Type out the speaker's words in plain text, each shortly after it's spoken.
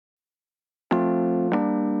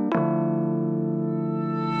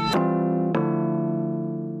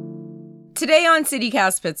Today on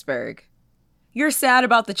CityCast Pittsburgh, you're sad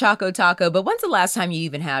about the Choco Taco, but when's the last time you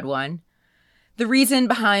even had one? The reason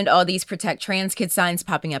behind all these Protect Trans Kids signs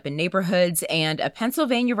popping up in neighborhoods, and a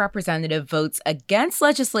Pennsylvania representative votes against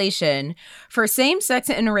legislation for same-sex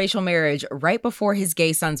and interracial marriage right before his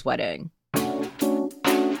gay son's wedding.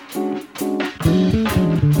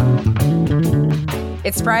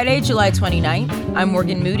 It's Friday, July 29th. I'm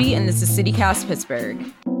Morgan Moody, and this is CityCast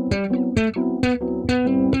Pittsburgh.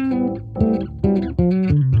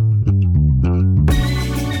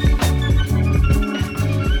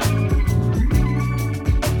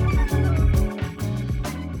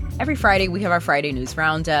 Every Friday, we have our Friday News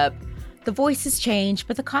Roundup. The voices change,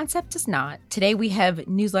 but the concept does not. Today, we have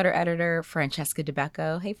newsletter editor Francesca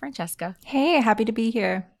DeBecco. Hey, Francesca. Hey, happy to be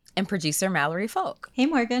here. And producer Mallory Folk. Hey,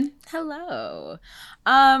 Morgan. Hello.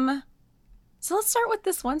 So let's start with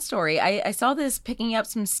this one story. I saw this picking up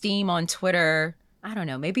some steam on Twitter, I don't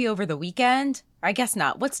know, maybe over the weekend? I guess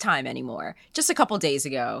not. What's time anymore? Just a couple days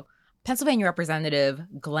ago. Pennsylvania Representative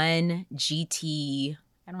Glenn G.T.,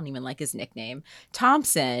 I don't even like his nickname,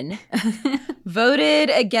 Thompson, voted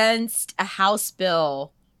against a House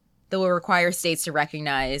bill that will require states to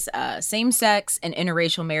recognize same-sex and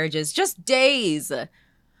interracial marriages just days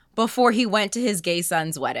before he went to his gay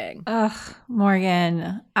son's wedding. Ugh,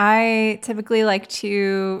 Morgan, I typically like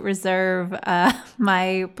to reserve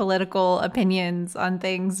my political opinions on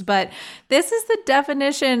things, but this is the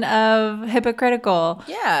definition of hypocritical.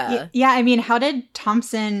 Yeah. Yeah, I mean, how did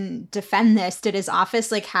Thompson defend this? Did his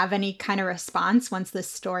office have any kind of response once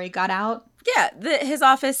this story got out? Yeah, his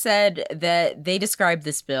office said that they described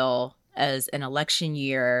this bill as an election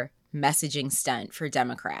year messaging stunt for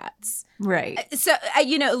Democrats. Right. So,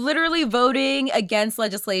 literally voting against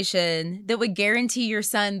legislation that would guarantee your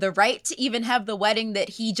son the right to even have the wedding that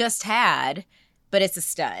he just had, but it's a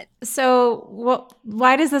stunt. So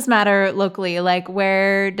why does this matter locally?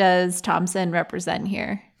 Where does Thompson represent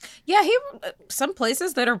here? Yeah, some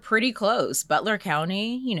places that are pretty close. Butler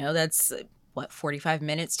County, that's 45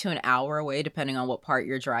 minutes to an hour away, depending on what part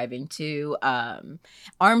you're driving to.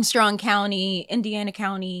 Armstrong County, Indiana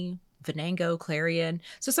County, Venango, Clarion.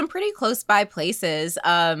 So some pretty close by places.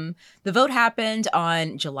 The vote happened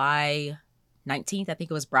on July 19th. I think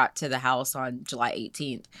it was brought to the House on July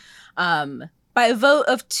 18th. By a vote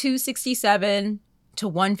of 267 to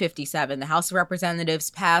 157, the House of Representatives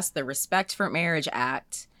passed the Respect for Marriage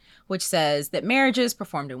Act, which says that marriages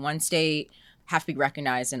performed in one state have to be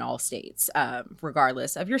recognized in all states,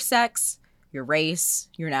 regardless of your sex, your race,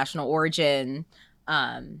 your national origin.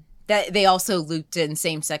 That they also looped in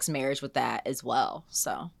same-sex marriage with that as well.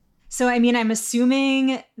 So I mean, I'm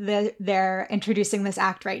assuming that they're introducing this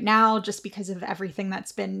act right now just because of everything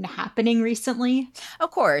that's been happening recently.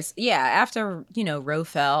 Of course, yeah. After Roe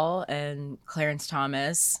fell and Clarence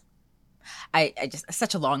Thomas, I just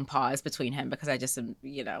such a long pause between him because I just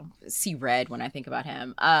see red when I think about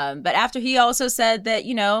him. But after he also said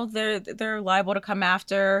that they're liable to come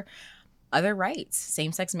after other rights,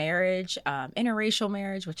 same-sex marriage, interracial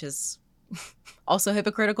marriage, which is also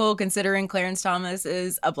hypocritical considering Clarence Thomas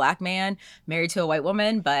is a black man married to a white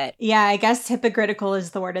woman. But yeah, I guess hypocritical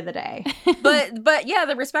is the word of the day. but yeah,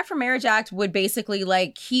 the Respect for Marriage Act would basically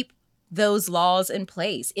keep those laws in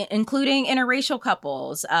place, including interracial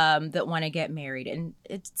couples that want to get married. And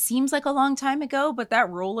it seems like a long time ago, but that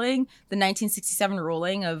ruling, the 1967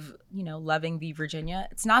 ruling of, Loving v. Virginia,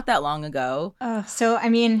 it's not that long ago. So, I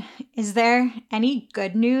mean, is there any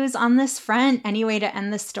good news on this front? Any way to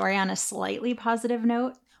end this story on a slightly positive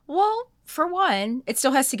note? Well, for one, it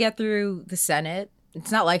still has to get through the Senate.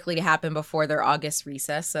 It's not likely to happen before their August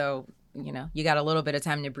recess, so you got a little bit of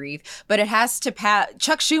time to breathe. But it has to pass.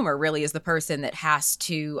 Chuck Schumer really is the person that has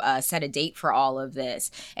to set a date for all of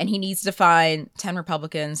this. And he needs to find 10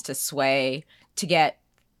 Republicans to sway to get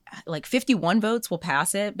 51 votes will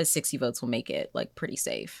pass it, but 60 votes will make it pretty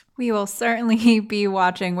safe. We will certainly be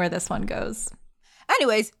watching where this one goes.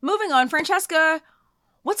 Anyways, moving on. Francesca,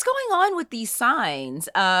 what's going on with these signs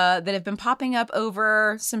that have been popping up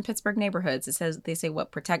over some Pittsburgh neighborhoods? They say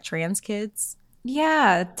what, protect trans kids?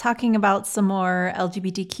 Yeah, talking about some more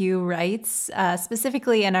LGBTQ rights,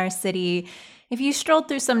 specifically in our city. If you strolled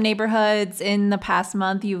through some neighborhoods in the past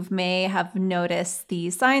month, you may have noticed the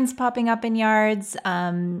signs popping up in yards.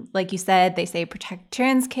 Like you said, they say protect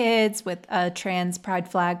trans kids with trans pride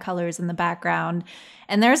flag colors in the background.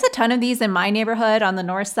 And there's a ton of these in my neighborhood on the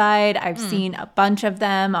north side. I've seen a bunch of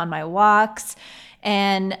them on my walks.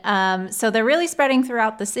 And so they're really spreading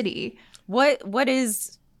throughout the city. What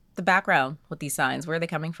is the background with these signs? Where are they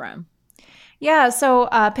coming from? Yeah, so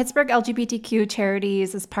Pittsburgh LGBTQ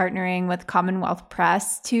Charities is partnering with Commonwealth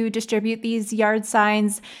Press to distribute these yard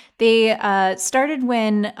signs. They started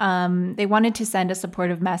when they wanted to send a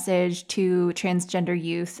supportive message to transgender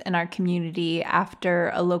youth in our community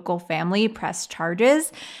after a local family pressed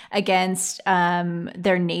charges against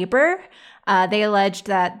their neighbor. They alleged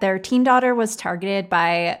that their teen daughter was targeted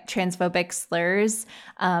by transphobic slurs.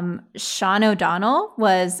 Sean O'Donnell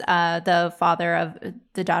was the father of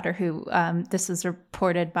the daughter who this was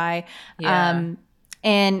reported by. Yeah.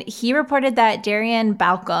 And he reported that Darian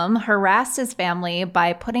Balcom harassed his family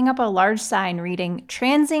by putting up a large sign reading,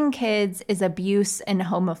 "Transing kids is abuse and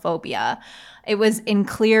homophobia." It was in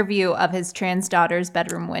clear view of his trans daughter's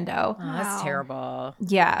bedroom window. Oh, that's terrible.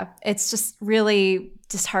 Yeah, it's just really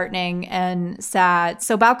disheartening and sad.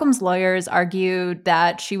 So Balcom's lawyers argued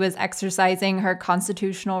that she was exercising her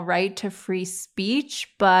constitutional right to free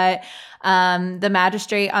speech, but the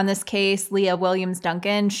magistrate on this case, Leah Williams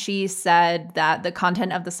Duncan, she said that the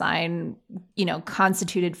content of the sign,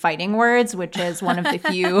 constituted fighting words, which is one of the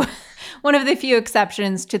few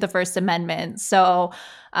exceptions to the First Amendment. So,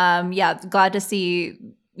 glad to see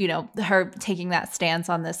her taking that stance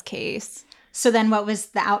on this case. So then what was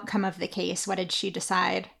the outcome of the case? What did she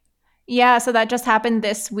decide? Yeah, so that just happened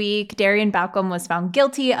this week. Darian Balcom was found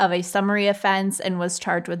guilty of a summary offense and was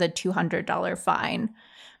charged with a $200 fine.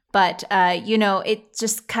 But, it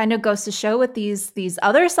just kind of goes to show with these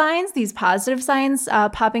other signs, these positive signs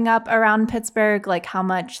popping up around Pittsburgh, like how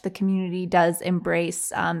much the community does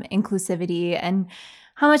embrace inclusivity and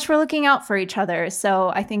how much we're looking out for each other.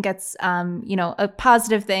 So I think it's, a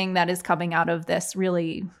positive thing that is coming out of this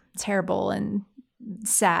really terrible and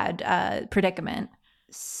sad predicament.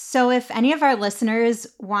 So if any of our listeners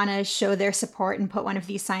want to show their support and put one of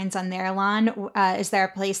these signs on their lawn, is there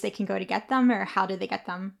a place they can go to get them, or how do they get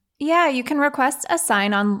them? Yeah, you can request a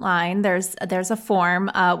sign online. There's a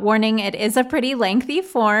form. Warning, it is a pretty lengthy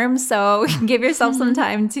form, so give yourself some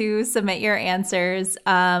time to submit your answers.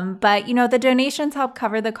 But, the donations help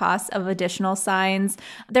cover the cost of additional signs.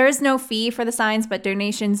 There is no fee for the signs, but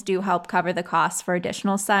donations do help cover the cost for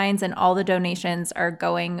additional signs, and all the donations are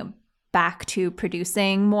going back to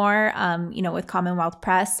producing more, with Commonwealth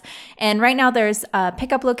Press. And right now there's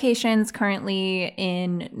pickup locations currently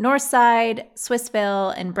in Northside,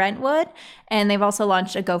 Swissville, and Brentwood. And they've also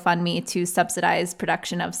launched a GoFundMe to subsidize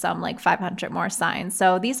production of some 500 more signs.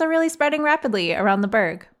 So these are really spreading rapidly around the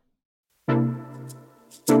burg.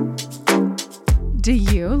 Do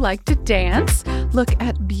you like to dance? Look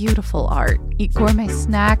at beautiful art, eat gourmet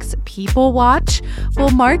snacks, people watch?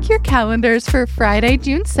 Well, mark your calendars for Friday,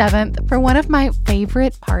 June 7th for one of my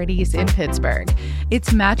favorite parties in Pittsburgh.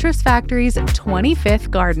 It's Mattress Factory's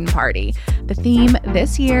 25th garden party. The theme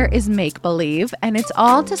this year is Make Believe, and it's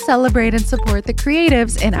all to celebrate and support the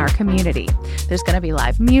creatives in our community. There's going to be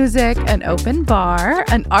live music, an open bar,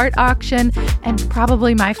 an art auction, and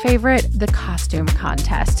probably my favorite, the costume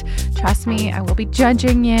contest. Trust me, I will be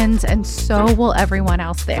judging yins, and so will everyone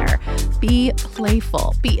else there. Be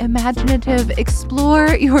playful, be imaginative, explore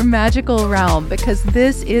your magical realm, because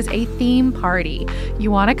this is a theme party. You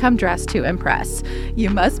want to come dressed to impress. You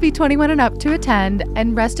must be 21 and up to attend,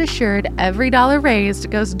 and rest assured, every dollar raised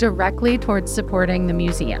goes directly towards supporting the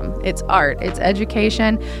museum, its art, its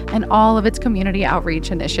education, and all of its community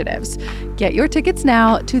outreach initiatives. Get your tickets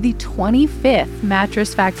now to the 25th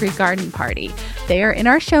Mattress Factory Garden Party. They are in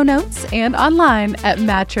our show notes and online at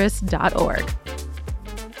mattress.org.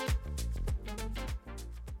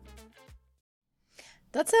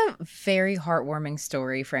 That's a very heartwarming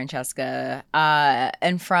story, Francesca.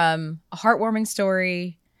 And from a heartwarming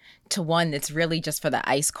story to one that's really just for the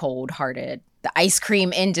ice cold hearted, the ice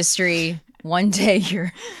cream industry. One day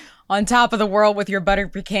you're on top of the world with your butter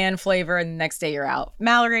pecan flavor, and the next day you're out.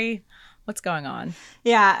 Mallory, what's going on?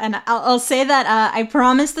 Yeah, and I'll say that I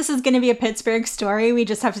promise this is going to be a Pittsburgh story. We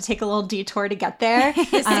just have to take a little detour to get there.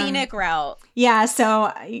 The scenic route. Yeah,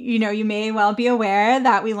 so, you may well be aware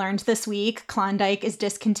that we learned this week Klondike is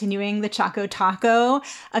discontinuing the Choco Taco.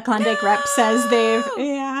 A Klondike rep says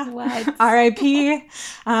What? RIP.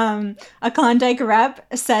 A Klondike rep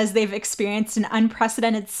says they've experienced an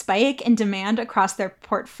unprecedented spike in demand across their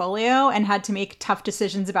portfolio and had to make tough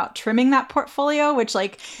decisions about trimming that portfolio, which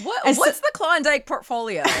what's the Klondike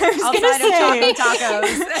portfolio outside of Choco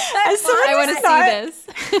Tacos? I want to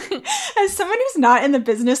see this. As someone who's not in the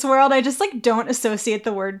business world, I just don't associate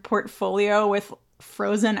the word portfolio with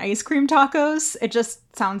frozen ice cream tacos. It just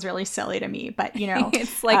sounds really silly to me, but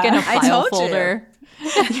it's like in a file folder.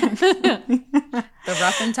 The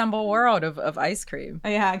rough and tumble world of ice cream.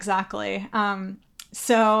 Yeah, exactly.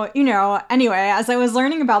 So, anyway, as I was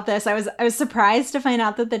learning about this, I was surprised to find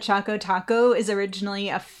out that the Choco Taco is originally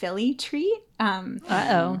a Philly treat.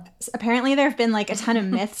 Apparently there have been like a ton of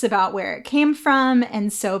myths about where it came from.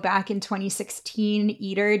 And so back in 2016,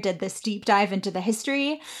 Eater did this deep dive into the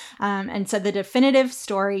history and said the definitive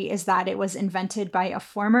story is that it was invented by a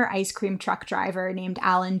former ice cream truck driver named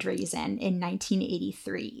Alan Drazen in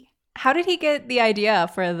 1983. How did he get the idea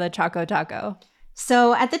for the Choco Taco?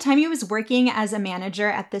 So at the time, he was working as a manager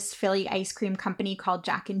at this Philly ice cream company called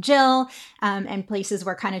Jack and Jill, and places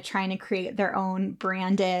were kind of trying to create their own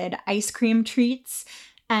branded ice cream treats.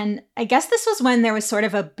 And I guess this was when there was sort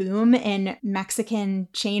of a boom in Mexican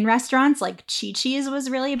chain restaurants, like Chi-Chi's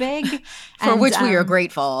was really big. For which we are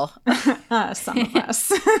grateful. Some of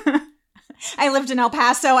us. I lived in El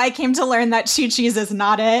Paso. I came to learn that Chi-Chi's is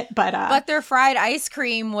not it. But their fried ice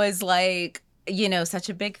cream was like, such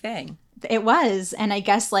a big thing. It was. And I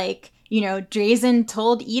guess Drazen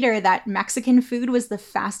told Eater that Mexican food was the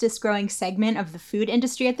fastest growing segment of the food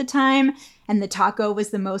industry at the time. And the taco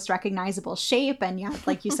was the most recognizable shape. And yeah,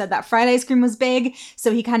 like you said, that fried ice cream was big.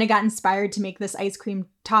 So he kind of got inspired to make this ice cream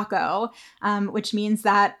taco, which means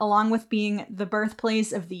that along with being the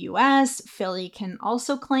birthplace of the US, Philly can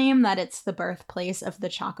also claim that it's the birthplace of the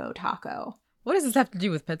Choco Taco. What does this have to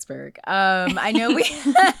do with Pittsburgh? I know we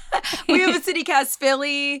have a CityCast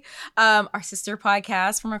Philly, our sister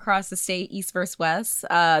podcast from across the state, East vs. West.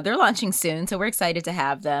 They're launching soon, so we're excited to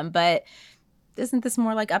have them. But isn't this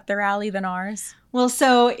more like up their alley than ours? Well,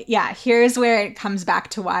 so yeah, here's where it comes back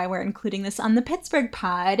to why we're including this on the Pittsburgh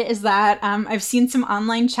pod, is that I've seen some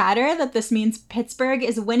online chatter that this means Pittsburgh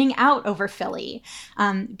is winning out over Philly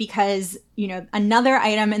because, another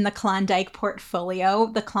item in the Klondike portfolio,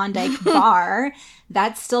 the Klondike bar,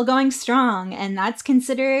 that's still going strong. And that's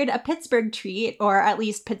considered a Pittsburgh treat, or at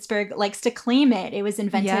least Pittsburgh likes to claim it. It was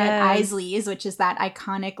invented at Isley's, which is that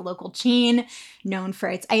iconic local chain known for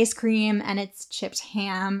its ice cream and its chipped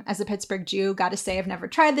ham. As a Pittsburgh Jew, got to say I've never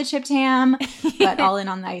tried the chipped ham, but all in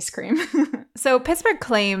on the ice cream. So Pittsburgh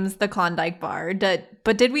claims the Klondike bar,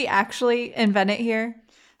 but did we actually invent it here?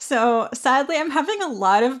 So sadly, I'm having a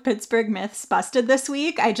lot of Pittsburgh myths busted this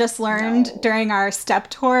week. I just learned during our Step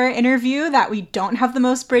Tour interview that we don't have the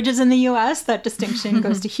most bridges in the US. That distinction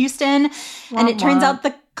goes to Houston. And it turns out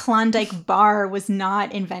the Klondike bar was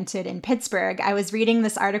not invented in Pittsburgh. I was reading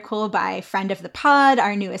this article by friend of the pod,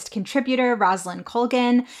 our newest contributor, Rosalind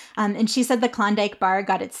Colgan, and she said the Klondike bar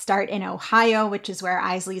got its start in Ohio, which is where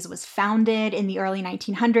Isley's was founded in the early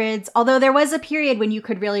 1900s, although there was a period when you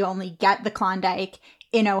could really only get the Klondike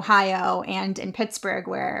in Ohio and in Pittsburgh,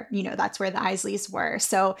 where, that's where the Isleys were.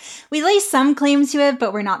 So we lay some claim to it,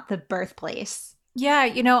 but we're not the birthplace.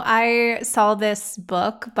 Yeah, I saw this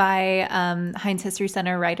book by Heinz History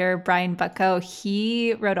Center writer Brian Bucko.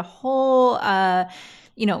 He wrote a whole,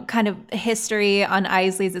 kind of history on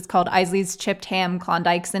Isley's. It's called Isley's Chipped Ham,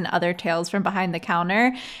 Klondikes, and Other Tales from Behind the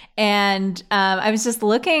Counter. And I was just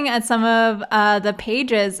looking at some of the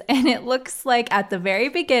pages, and it looks like at the very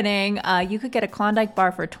beginning, you could get a Klondike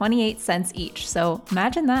bar for 28 cents each. So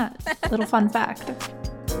imagine that. Little fun fact.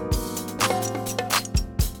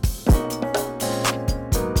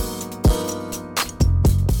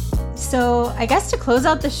 So I guess to close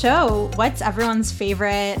out the show, what's everyone's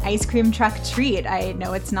favorite ice cream truck treat? I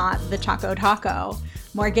know it's not the Choco Taco.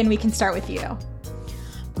 Morgan, we can start with you.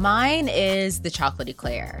 Mine is the chocolate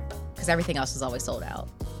eclair, because everything else is always sold out.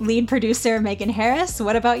 Lead producer Megan Harris,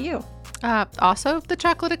 what about you? Also the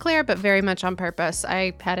chocolate eclair, but very much on purpose.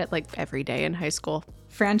 I had it like every day in high school.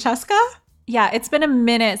 Francesca? Yeah, it's been a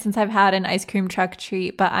minute since I've had an ice cream truck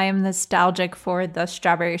treat, but I am nostalgic for the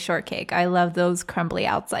strawberry shortcake. I love those crumbly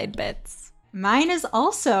outside bits. Mine is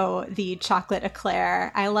also the chocolate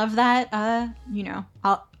eclair. I love that,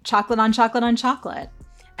 chocolate on chocolate on chocolate.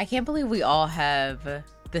 I can't believe we all have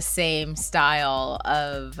the same style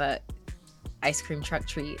of ice cream truck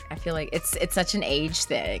treat. I feel like it's such an age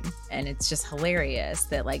thing, and it's just hilarious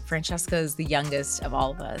that like Francesca is the youngest of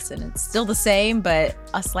all of us, and it's still the same, but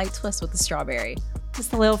a slight twist with the strawberry.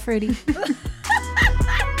 Just a little fruity.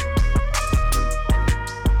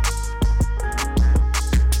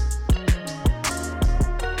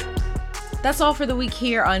 That's all for the week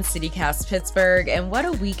here on CityCast Pittsburgh, and what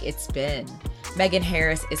a week it's been. Megan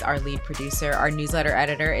Harris is our lead producer. Our newsletter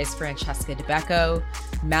editor is Francesca DeBecco.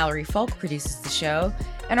 Mallory Folk produces the show.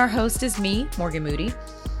 And our host is me, Morgan Moody.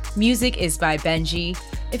 Music is by Benji.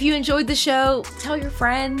 If you enjoyed the show, tell your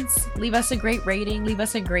friends. Leave us a great rating. Leave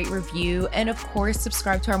us a great review. And of course,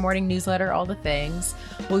 subscribe to our morning newsletter, all the things.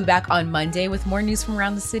 We'll be back on Monday with more news from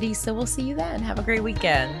around the city. So we'll see you then. Have a great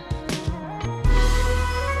weekend.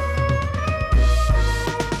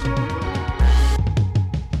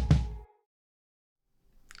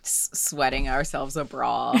 sweating ourselves a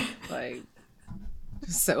bra. Like,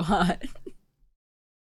 so hot.